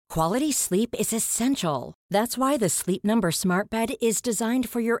Quality sleep is essential. That's why the Sleep Number Smart Bed is designed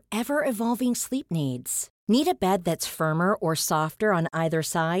for your ever-evolving sleep needs. Need a bed that's firmer or softer on either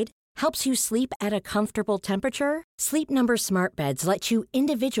side? Helps you sleep at a comfortable temperature? Sleep Number Smart Beds let you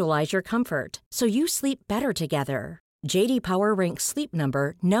individualize your comfort, so you sleep better together. J.D. Power ranks Sleep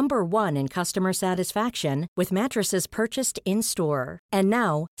Number number 1 in customer satisfaction with mattresses purchased in-store. And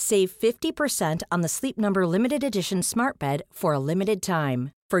now, save 50% on the Sleep Number Limited Edition Smart Bed for a limited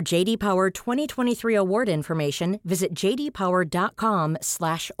time. For J.D. Power 2023 award information, visit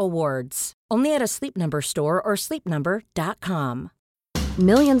jdpower.com/awards. Only at a Sleep Number store or sleepnumber.com.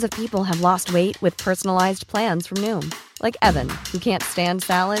 Millions of people have lost weight with personalized plans from Noom. Like Evan, who can't stand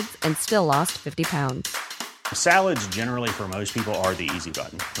salads and still lost 50 pounds. Salads generally for most people are the easy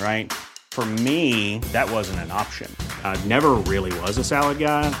button, right? For me, that wasn't an option. I never really was a salad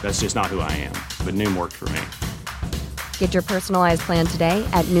guy. That's just not who I am. But Noom worked for me. Get your personalized plan today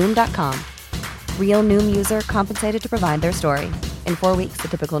at Noom.com. Real Noom user compensated to provide their story. In 4 weeks, the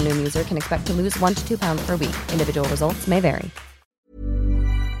typical Noom user can expect to lose 1 to 2 pounds per week. Individual results may vary.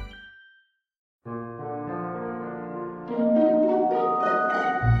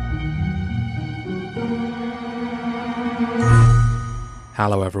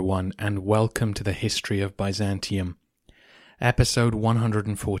 Hello everyone, and welcome to the History of Byzantium, episode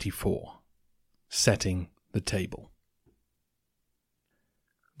 144, Setting the Table.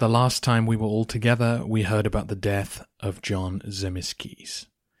 The last time we were all together, we heard about the death of John Tzimiskes.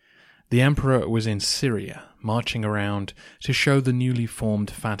 The emperor was in Syria, marching around to show the newly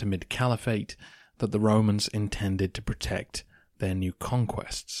formed Fatimid Caliphate that the Romans intended to protect their new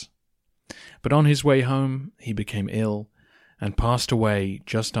conquests. But on his way home, he became ill and passed away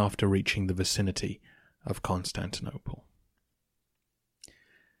just after reaching the vicinity of Constantinople.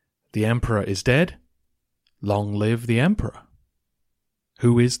 The emperor is dead. Long live the emperor.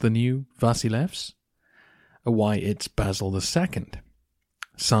 Who is the new Vasilevs? Why, it's Basil II,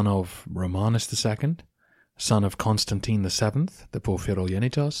 son of Romanus II, son of Constantine VII, the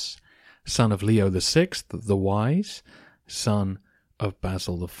Porphyrogenitos, son of Leo VI, the Wise, son of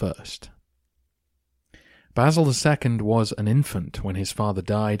Basil I. Basil II was an infant when his father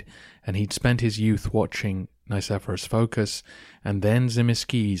died, and he'd spent his youth watching Nicephorus Phocas and then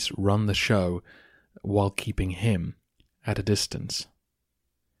Tzimiskes run the show while keeping him at a distance.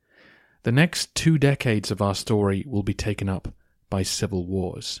 The next 2 decades of our story will be taken up by civil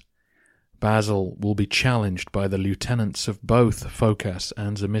wars. Basil will be challenged by the lieutenants of both Phocas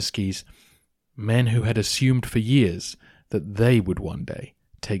and Tzimiskes, men who had assumed for years that they would one day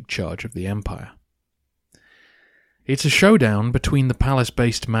take charge of the empire. It's a showdown between the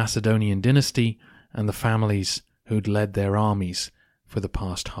palace-based Macedonian dynasty and the families who'd led their armies for the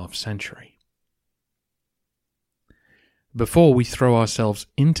past half-century. Before we throw ourselves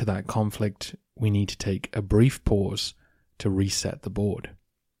into that conflict, we need to take a brief pause to reset the board.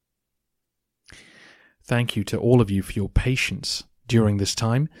 Thank you to all of you for your patience during this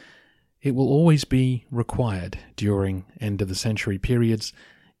time. It will always be required during end-of-the-century periods,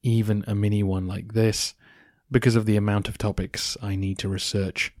 even a mini one like this, because of the amount of topics I need to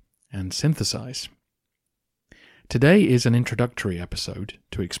research and synthesize. Today is an introductory episode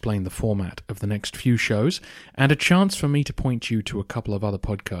to explain the format of the next few shows, and a chance for me to point you to a couple of other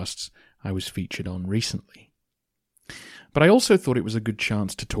podcasts I was featured on recently. But I also thought it was a good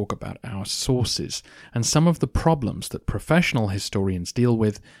chance to talk about our sources and some of the problems that professional historians deal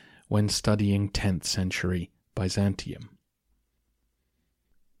with when studying 10th century Byzantium.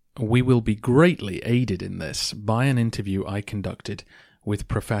 We will be greatly aided in this by an interview I conducted with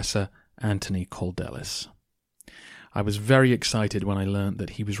Professor Anthony Kaldellis. I was very excited when I learned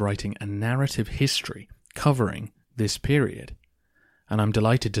that he was writing a narrative history covering this period, and I'm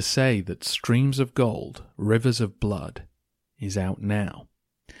delighted to say that Streams of Gold, Rivers of Blood is out now.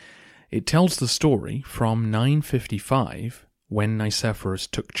 It tells the story from 955, when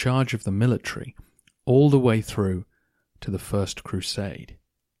Nicephorus took charge of the military, all the way through to the First Crusade.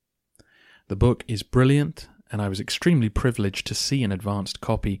 The book is brilliant, and I was extremely privileged to see an advanced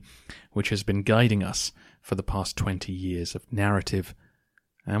copy which has been guiding us for the past 20 years of narrative,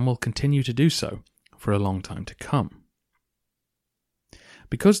 and will continue to do so for a long time to come.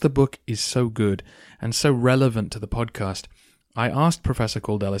 Because the book is so good and so relevant to the podcast, I asked Professor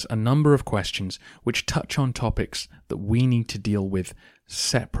Kaldellis a number of questions which touch on topics that we need to deal with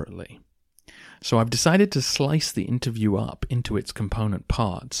separately. So I've decided to slice the interview up into its component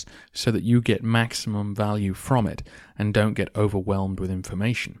parts so that you get maximum value from it and don't get overwhelmed with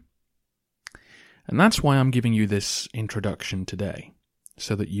information. And that's why I'm giving you this introduction today,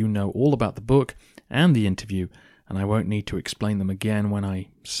 so that you know all about the book and the interview and I won't need to explain them again when I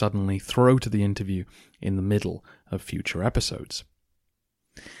suddenly throw to the interview in the middle of future episodes.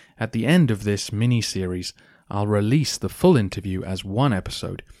 At the end of this mini-series, I'll release the full interview as one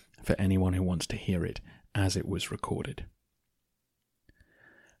episode for anyone who wants to hear it as it was recorded.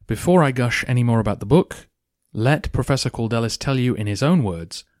 Before I gush any more about the book, let Professor Kaldellis tell you in his own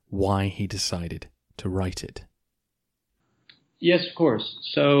words why he decided to write it. Yes, of course.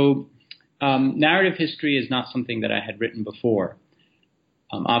 So narrative history is not something that I had written before.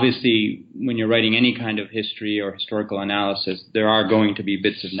 Obviously, when you're writing any kind of history or historical analysis, there are going to be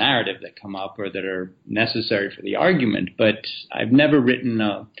bits of narrative that come up or that are necessary for the argument, but I've never written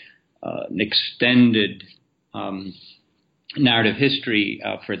an extended narrative history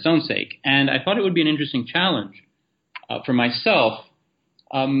for its own sake. And I thought it would be an interesting challenge for myself,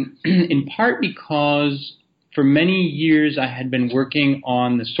 in part because for many years I had been working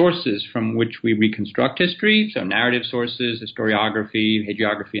on the sources from which we reconstruct history, so narrative sources, historiography,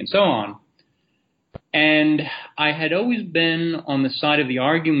 hagiography, and so on. And I had always been on the side of the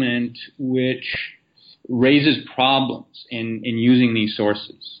argument which raises problems in using these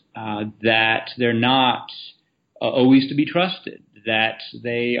sources, that they're not always to be trusted, that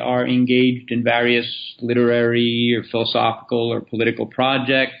they are engaged in various literary or philosophical or political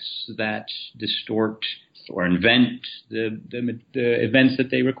projects that distort or invent the events that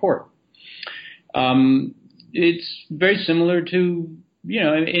they record. It's very similar to,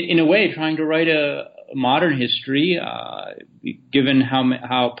 in a way, trying to write a modern history, given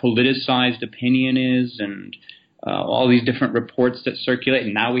how politicized opinion is and all these different reports that circulate.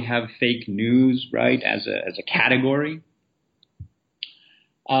 And now we have fake news, right, as a category.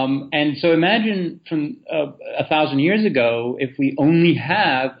 And so imagine from 1,000 years ago if we only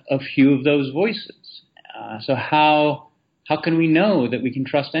have a few of those voices. So how can we know that we can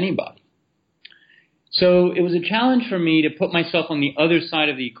trust anybody? So it was a challenge for me to put myself on the other side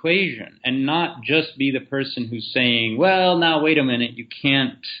of the equation and not just be the person who's saying, well, now wait a minute, you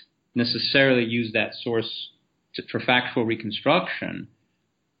can't necessarily use that source for factual reconstruction.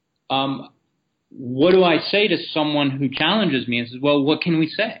 What do I say to someone who challenges me and says, well, what can we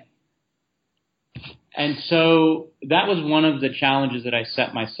say? And so that was one of the challenges that I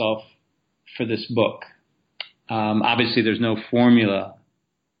set myself for this book. Obviously, there's no formula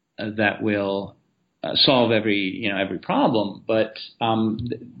that will solve every problem, but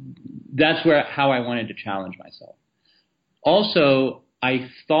that's how I wanted to challenge myself. Also, I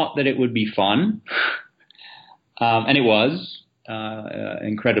thought that it would be fun, and it was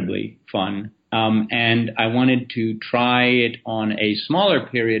incredibly fun. And I wanted to try it on a smaller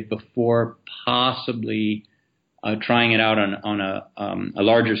period before possibly trying it out on a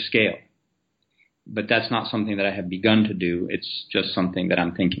larger scale. But that's not something that I have begun to do. It's just something that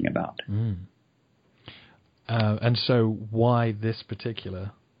I'm thinking about. Mm. And so why this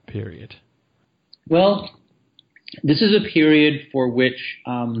particular period? Well, this is a period for which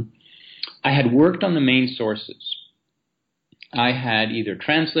I had worked on the main sources. I had either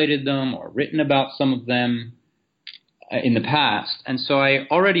translated them or written about some of them in the past, and so I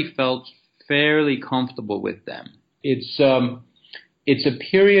already felt fairly comfortable with them. It's a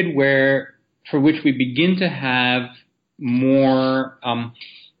period for which we begin to have more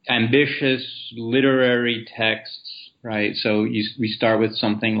ambitious literary texts, right? So we start with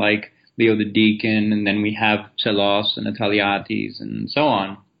something like Leo the Deacon, and then we have Psellos and Ataliates and so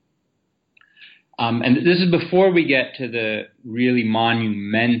on. And this is before we get to the really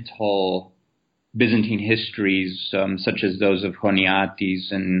monumental Byzantine histories, such as those of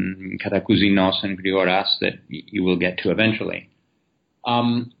Choniates and Katakouzinos and Grigoras that you will get to eventually.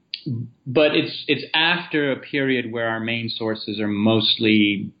 But it's after a period where our main sources are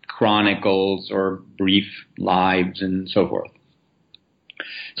mostly chronicles or brief lives and so forth.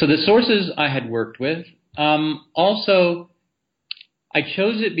 So the sources I had worked with, also I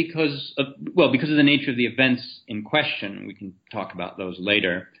chose it because of the nature of the events in question. We can talk about those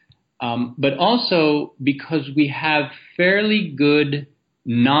later. But also because we have fairly good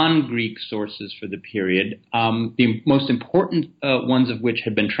non-Greek sources for the period, the most important ones of which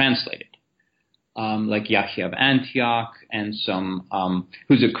had been translated, like Yahya of Antioch and some,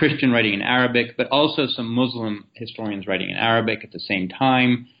 who's a Christian writing in Arabic, but also some Muslim historians writing in Arabic at the same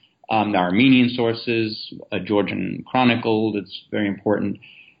time. The Armenian sources, a Georgian Chronicle, that's very important.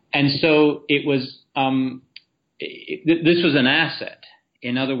 And so it was, this was an asset.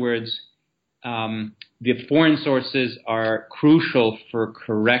 In other words, the foreign sources are crucial for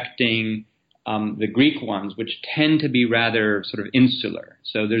correcting the Greek ones, which tend to be rather sort of insular.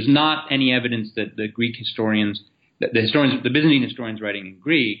 So there's not any evidence that the Byzantine historians writing in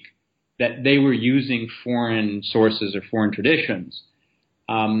Greek, that they were using foreign sources or foreign traditions.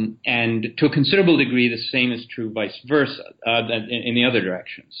 And to a considerable degree, the same is true vice versa, in the other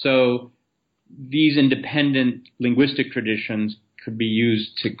direction. So these independent linguistic traditions could be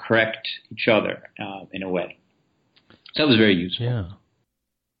used to correct each other in a way. So that was very useful. Yeah.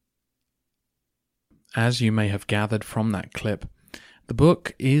 As you may have gathered from that clip, the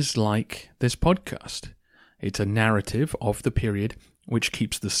book is like this podcast. It's a narrative of the period which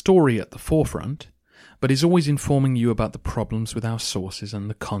keeps the story at the forefront, but is always informing you about the problems with our sources and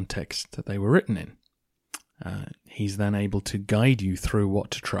the context that they were written in. He's then able to guide you through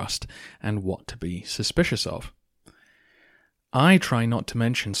what to trust and what to be suspicious of. I try not to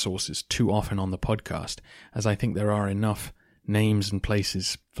mention sources too often on the podcast, as I think there are enough names and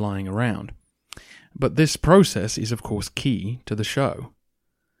places flying around. But this process is, of course, key to the show.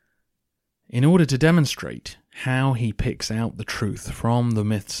 In order to demonstrate how he picks out the truth from the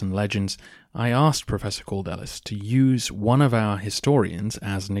myths and legends, I asked Professor Caldelis to use one of our historians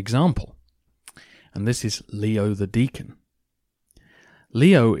as an example. And this is Leo the Deacon.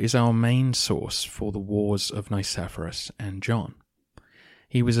 Leo is our main source for the wars of Nicephorus and John.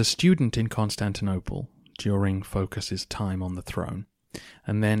 He was a student in Constantinople during Phocas's time on the throne,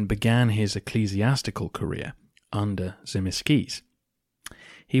 and then began his ecclesiastical career under Tzimiskes.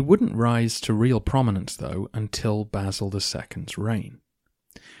 He wouldn't rise to real prominence, though, until Basil II's reign.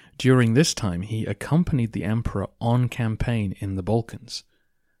 During this time, he accompanied the emperor on campaign in the Balkans,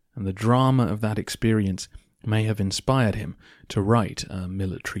 and the drama of that experience may have inspired him to write a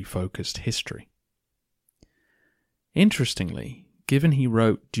military-focused history. Interestingly, given he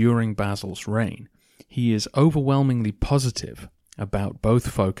wrote during Basil's reign, he is overwhelmingly positive about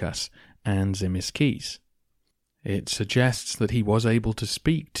both Phocas and Tzimiskes. It suggests that he was able to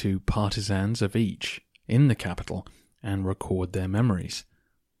speak to partisans of each in the capital and record their memories.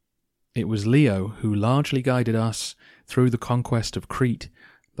 It was Leo who largely guided us through the conquest of Crete,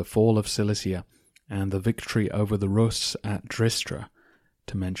 the fall of Cilicia, and the victory over the Rus at Dristra,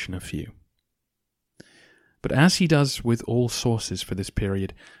 to mention a few. But as he does with all sources for this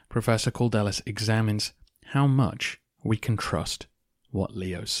period, Professor Caldelis examines how much we can trust what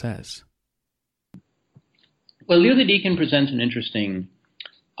Leo says. Well, Leo the Deacon presents an interesting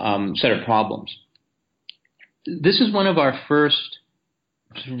set of problems. This is one of our first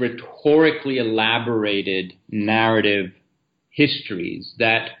rhetorically elaborated narrative histories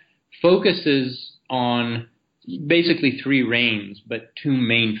that focuses on basically three reigns, but two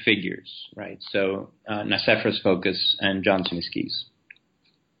main figures, right? So Nicephorus Phocas and John Tzimiskes.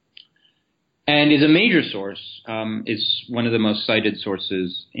 And is a major source, is one of the most cited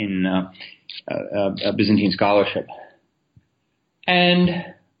sources in Byzantine scholarship. And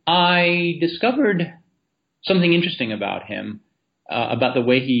I discovered something interesting about him, about the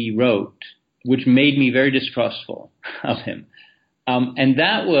way he wrote, which made me very distrustful of him. And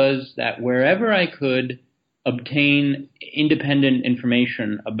that was that wherever I could obtain independent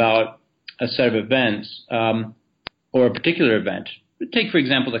information about a set of events, or a particular event, take, for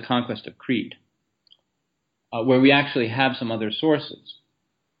example, the conquest of Crete, where we actually have some other sources,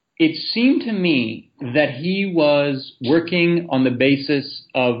 it seemed to me that he was working on the basis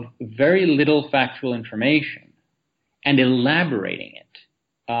of very little factual information and elaborating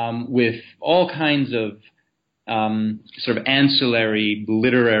it with all kinds of sort of ancillary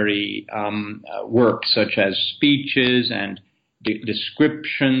literary work, such as speeches and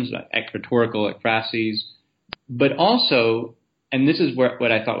descriptions, rhetorical ekphrases, but also, and this is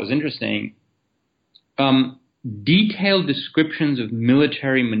what I thought was interesting, detailed descriptions of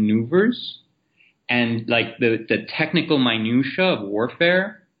military maneuvers and like the technical minutiae of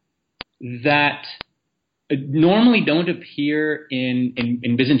warfare that normally don't appear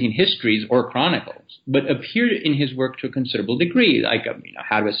in Byzantine histories or chronicles, but appear in his work to a considerable degree, like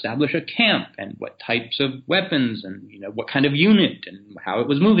how to establish a camp and what types of weapons and what kind of unit and how it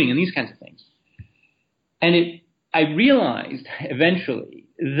was moving and these kinds of things. And I realized eventually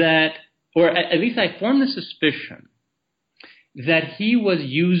that, or at least I formed the suspicion that he was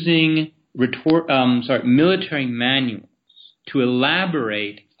using military manuals to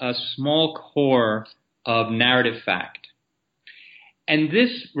elaborate a small core of narrative fact. And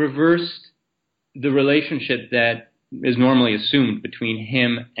this reversed the relationship that is normally assumed between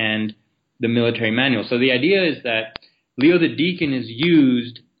him and the military manual. So the idea is that Leo the Deacon is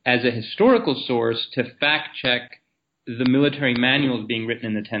used as a historical source to fact-check the military manuals being written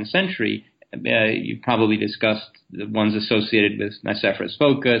in the 10th century. You've probably discussed the ones associated with Nicephorus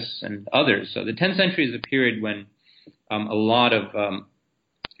Phocas and others. So the 10th century is a period when a lot of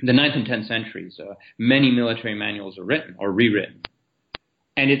the 9th and 10th centuries, many military manuals are written or rewritten.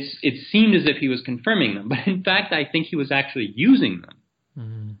 it seemed as if he was confirming them, but in fact, I think he was actually using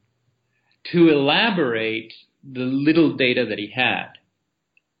them to elaborate the little data that he had.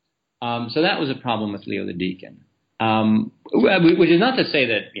 So that was a problem with Leo the Deacon. Which is not to say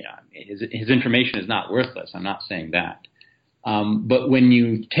that his information is not worthless. I'm not saying that. But when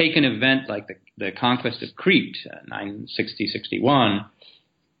you take an event like the conquest of Crete, 960-61,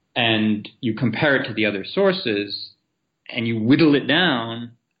 and you compare it to the other sources, and you whittle it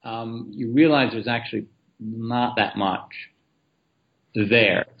down, you realize there's actually not that much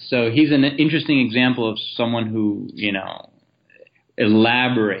there. So he's an interesting example of someone who,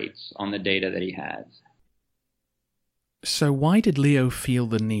 elaborates on the data that he has. So why did Leo feel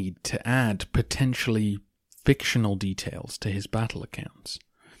the need to add potentially fictional details to his battle accounts?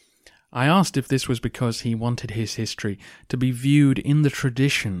 I asked if this was because he wanted his history to be viewed in the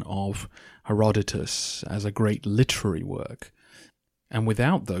tradition of Herodotus as a great literary work, and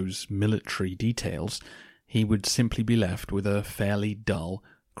without those military details, he would simply be left with a fairly dull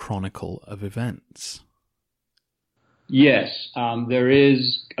chronicle of events. Yes, there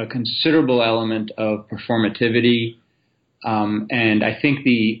is a considerable element of performativity. And I think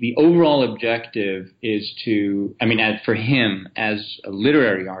the overall objective is for him as a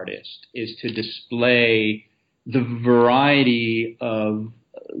literary artist, is to display the variety of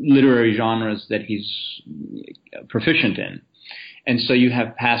literary genres that he's proficient in. And so you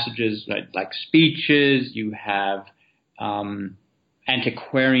have passages like speeches, you have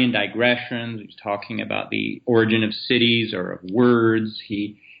antiquarian digressions. He's talking about the origin of cities or of words.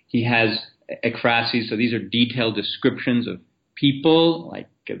 He has ekphrases, so these are detailed descriptions of people, like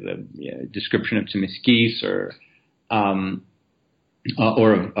the description of Tzimiskis or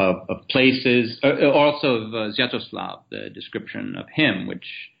of places, or also of Sviatoslav, the description of him, which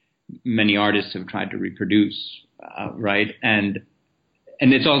many artists have tried to reproduce, right? And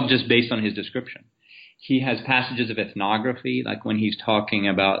it's all just based on his description. He has passages of ethnography, like when he's talking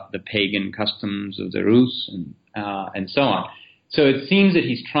about the pagan customs of the Rus and so on. So it seems that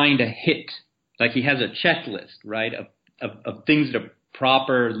he's trying to hit, like he has a checklist, right, of things that a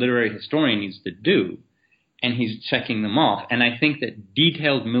proper literary historian needs to do, and he's checking them off. And I think that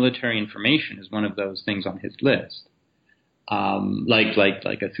detailed military information is one of those things on his list, like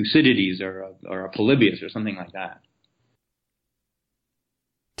a Thucydides or a Polybius or something like that.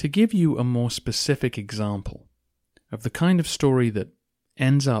 To give you a more specific example of the kind of story that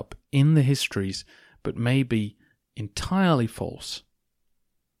ends up in the histories but may be entirely false,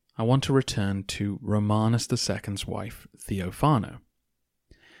 I want to return to Romanus II's wife, Theophano.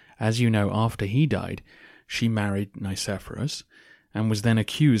 As you know, after he died, she married Nicephorus and was then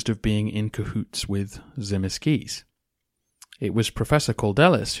accused of being in cahoots with Tzimiskes. It was Professor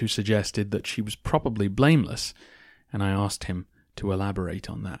Caldelis who suggested that she was probably blameless, and I asked him to elaborate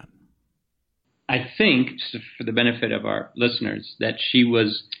on that. I think, just for the benefit of our listeners, that she's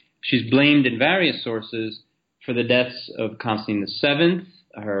blamed in various sources for the deaths of Constantine VII,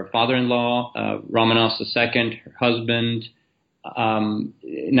 her father-in-law, Romanos II, her husband,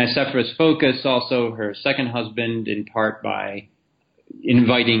 Nicephorus Phocas, also her second husband, in part by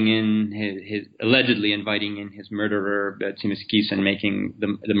allegedly inviting in his murderer, Tzimiskes, and making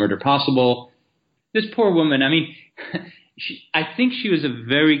the murder possible. This poor woman, I think she was a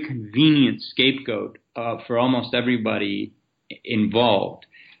very convenient scapegoat for almost everybody involved.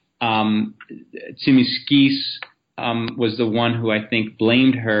 Tzimiskes was the one who I think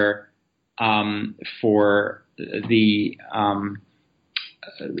blamed her for the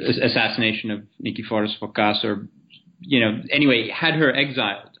assassination of Nikephoros Phokas, or anyway, had her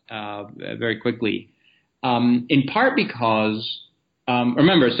exiled very quickly. In part because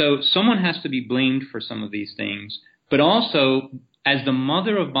remember, so someone has to be blamed for some of these things. But also, as the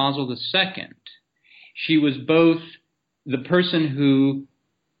mother of Basil II, she was both the person who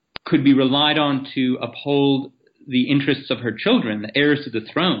could be relied on to uphold the interests of her children, the heirs to the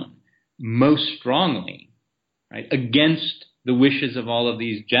throne, most strongly, right, against the wishes of all of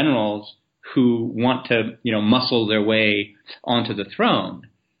these generals who want to, muscle their way onto the throne.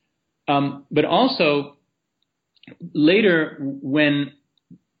 But also, later, when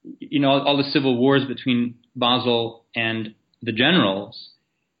all the civil wars between Basil and the generals,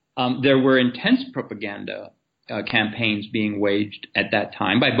 there were intense propaganda campaigns being waged at that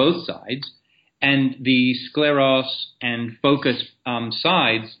time by both sides, and the Skleros and Phocas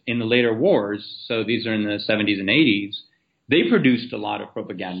sides in the later wars, so these are in the 70s and 80s, they produced a lot of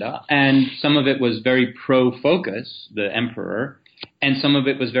propaganda, and some of it was very pro-Phocas, the emperor, and some of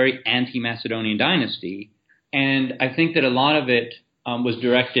it was very anti-Macedonian dynasty, and I think that a lot of it was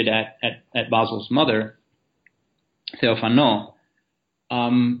directed at Basil's mother, Theophano,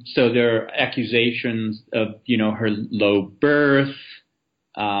 So there are accusations of, her low birth,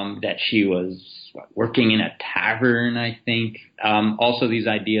 that she was working in a tavern, I think. Also these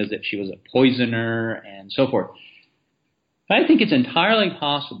ideas that she was a poisoner and so forth. I think it's entirely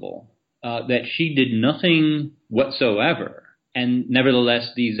possible that she did nothing whatsoever, and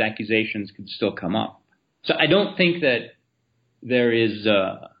nevertheless these accusations could still come up. So I don't think that there is,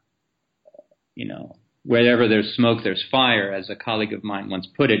 wherever there's smoke, there's fire, as a colleague of mine once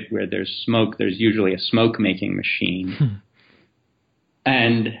put it. Where there's smoke, there's usually a smoke-making machine.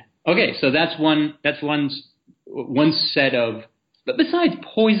 And okay, so that's one set of. But besides,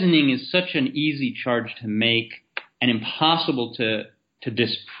 poisoning is such an easy charge to make and impossible to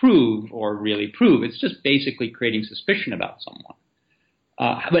disprove or really prove. It's just basically creating suspicion about someone.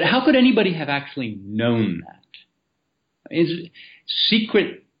 But how could anybody have actually known that? Is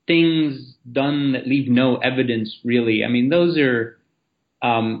secret things done that leave no evidence, really? I mean, those are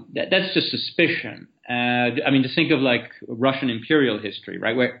that's just suspicion. Just think of like Russian imperial history,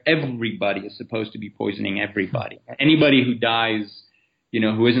 right, where everybody is supposed to be poisoning everybody. Anybody who dies,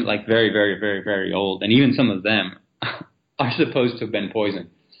 who isn't like very, very, very, very old, and even some of them are supposed to have been poisoned.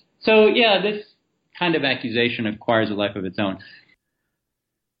 So yeah, this kind of accusation acquires a life of its own.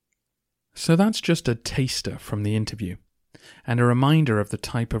 So that's just a taster from the interview, and a reminder of the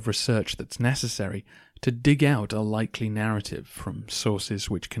type of research that's necessary to dig out a likely narrative from sources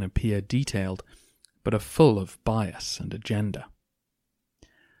which can appear detailed but are full of bias and agenda.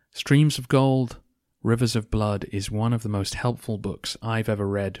 Streams of Gold, Rivers of Blood is one of the most helpful books I've ever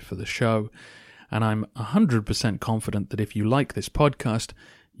read for the show, and I'm 100% confident that if you like this podcast,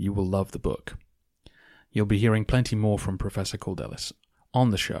 you will love the book. You'll be hearing plenty more from Professor Cordelis on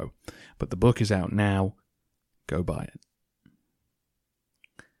the show, but the book is out now. Go buy it.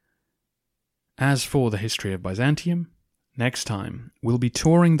 As for the history of Byzantium, next time we'll be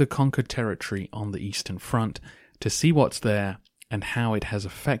touring the conquered territory on the Eastern Front to see what's there and how it has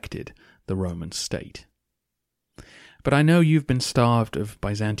affected the Roman state. But I know you've been starved of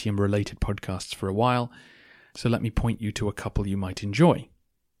Byzantium-related podcasts for a while, so let me point you to a couple you might enjoy.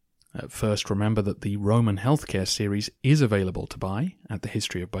 First, remember that the Roman Healthcare series is available to buy at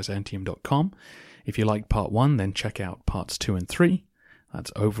thehistoryofbyzantium.com. If you like part 1, then check out parts 2 and 3.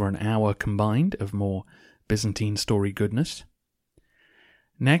 That's over an hour combined of more Byzantine story goodness.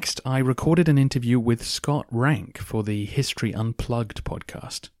 Next, I recorded an interview with Scott Rank for the History Unplugged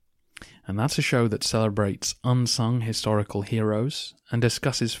podcast. And that's a show that celebrates unsung historical heroes and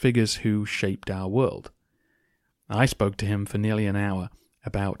discusses figures who shaped our world. I spoke to him for nearly an hour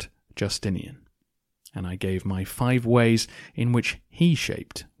about Justinian, and I gave my 5 ways in which he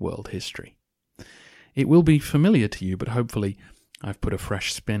shaped world history. It will be familiar to you, but hopefully I've put a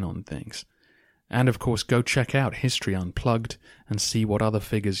fresh spin on things. And of course, go check out History Unplugged and see what other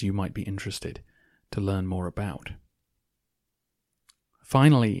figures you might be interested to learn more about.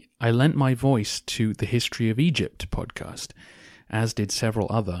 Finally, I lent my voice to the History of Egypt podcast, as did several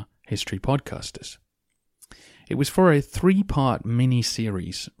other history podcasters. It was for a 3-part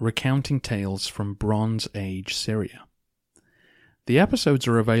mini-series recounting tales from Bronze Age Syria. The episodes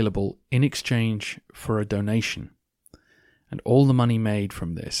are available in exchange for a donation, and all the money made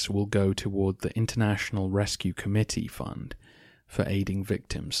from this will go toward the International Rescue Committee Fund for aiding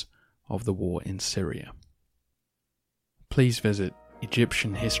victims of the war in Syria. Please visit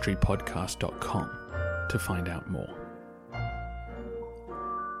EgyptianHistoryPodcast.com to find out more.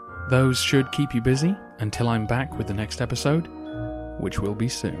 Those should keep you busy until I'm back with the next episode, which will be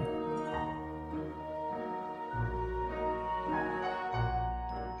soon.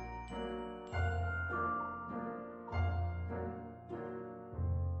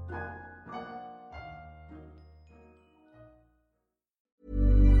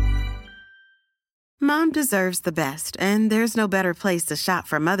 Mom deserves the best, and there's no better place to shop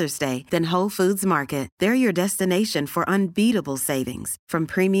for Mother's Day than Whole Foods Market. They're your destination for unbeatable savings, from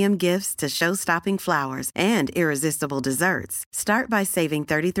premium gifts to show-stopping flowers and irresistible desserts. Start by saving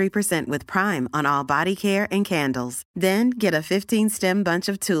 33% with Prime on all body care and candles. Then get a 15-stem bunch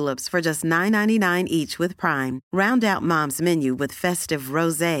of tulips for just $9.99 each with Prime. Round out Mom's menu with festive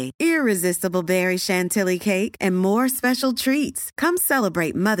rosé, irresistible berry chantilly cake, and more special treats. Come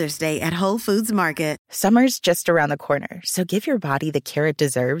celebrate Mother's Day at Whole Foods Market. Summer's just around the corner, so give your body the care it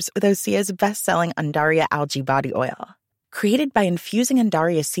deserves with Osea's best-selling Undaria Algae Body Oil. Created by infusing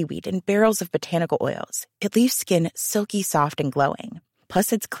Undaria seaweed in barrels of botanical oils, it leaves skin silky soft and glowing.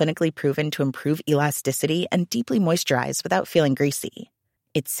 Plus, it's clinically proven to improve elasticity and deeply moisturize without feeling greasy.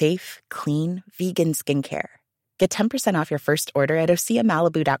 It's safe, clean, vegan skincare. Get 10% off your first order at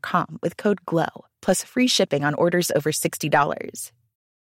OseaMalibu.com with code GLOW, plus free shipping on orders over $60.